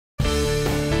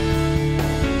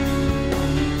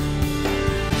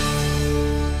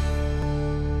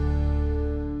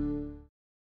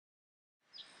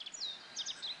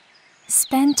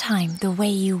Spend time the way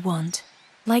you want,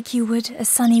 like you would a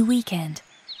sunny weekend.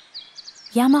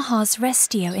 Yamaha's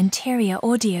Restio interior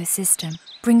audio system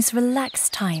brings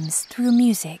relaxed times through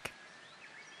music.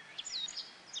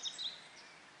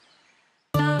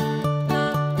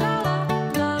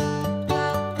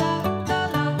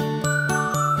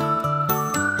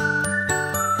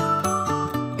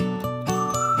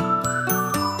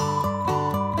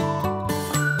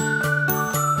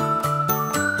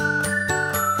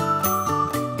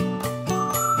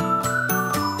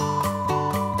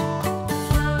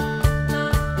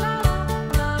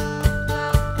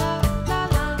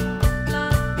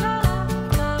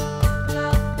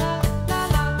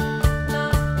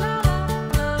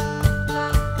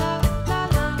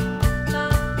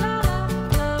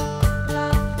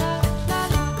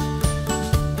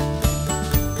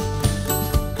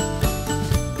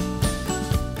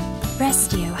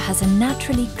 Restio has a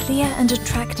naturally clear and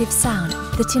attractive sound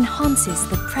that enhances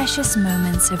the precious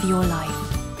moments of your life.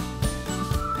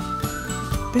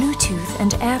 Bluetooth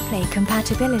and AirPlay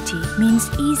compatibility means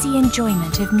easy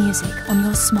enjoyment of music on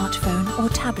your smartphone or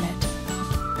tablet.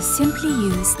 Simply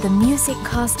use the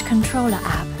MusicCast Controller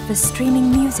app for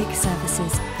streaming music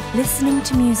services, listening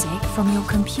to music from your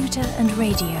computer and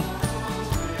radio.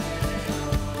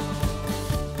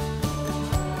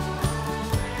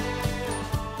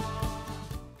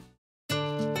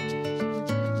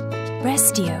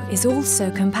 Restio is also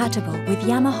compatible with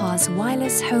Yamaha's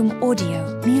wireless home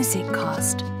audio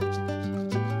MusicCast.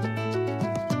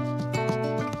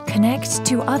 Connect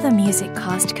to other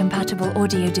MusicCast compatible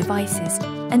audio devices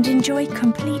and enjoy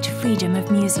complete freedom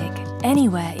of music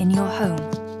anywhere in your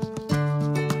home.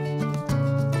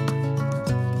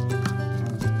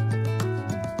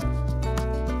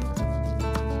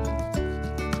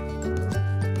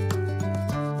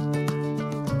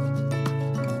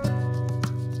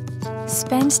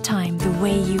 Spend time the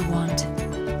way you want.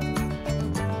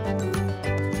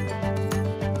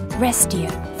 Restio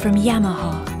from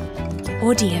Yamaha.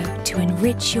 Audio to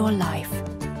enrich your life.